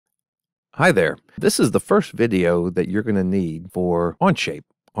Hi there. This is the first video that you're going to need for OnShape.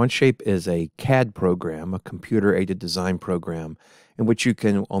 OnShape is a CAD program, a computer-aided design program, in which you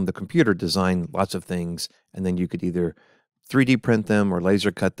can, on the computer, design lots of things, and then you could either 3D print them or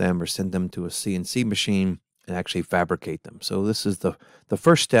laser cut them or send them to a CNC machine and actually fabricate them. So this is the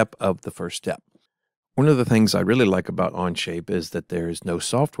first step of the first step. One of the things I really like about OnShape is that there is no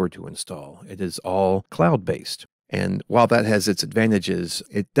software to install. It is all cloud-based. And while that has its advantages,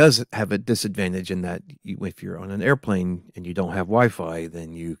 it does have a disadvantage in that if you're on an airplane and you don't have Wi-Fi,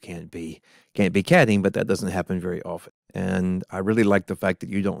 then you can't be CADing, but that doesn't happen very often. And I really like the fact that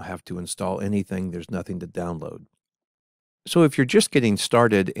you don't have to install anything. There's nothing to download. So if you're just getting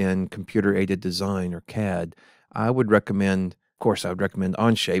started in computer-aided design or CAD, I would recommend, of course, I would recommend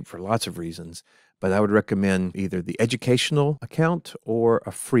OnShape for lots of reasons, but I would recommend either the educational account or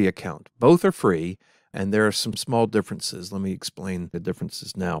a free account. Both are free, and there are some small differences. Let me explain the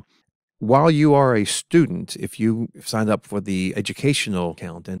differences now. While you are a student, if you sign up for the educational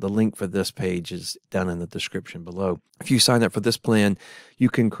account, and the link for this page is down in the description below, if you sign up for this plan, you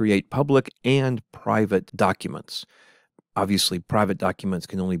can create public and private documents. Obviously, private documents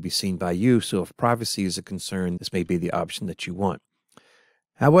can only be seen by you, so if privacy is a concern, this may be the option that you want.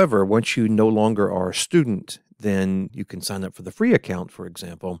 However, once you no longer are a student, then you can sign up for the free account, for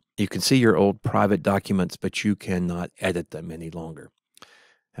example. You can see your old private documents, but you cannot edit them any longer.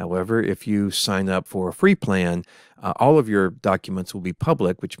 However, if you sign up for a free plan, all of your documents will be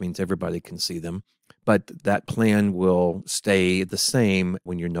public, which means everybody can see them, but that plan will stay the same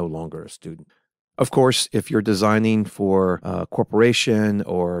when you're no longer a student. Of course, if you're designing for a corporation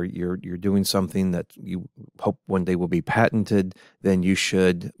or you're doing something that you hope one day will be patented, then you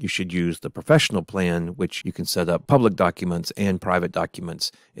should use the professional plan, which you can set up public documents and private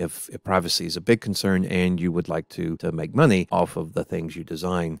documents if privacy is a big concern and you would like to make money off of the things you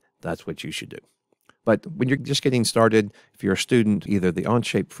design. That's what you should do. But when you're just getting started, if you're a student, either the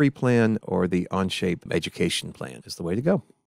OnShape free plan or the OnShape education plan is the way to go.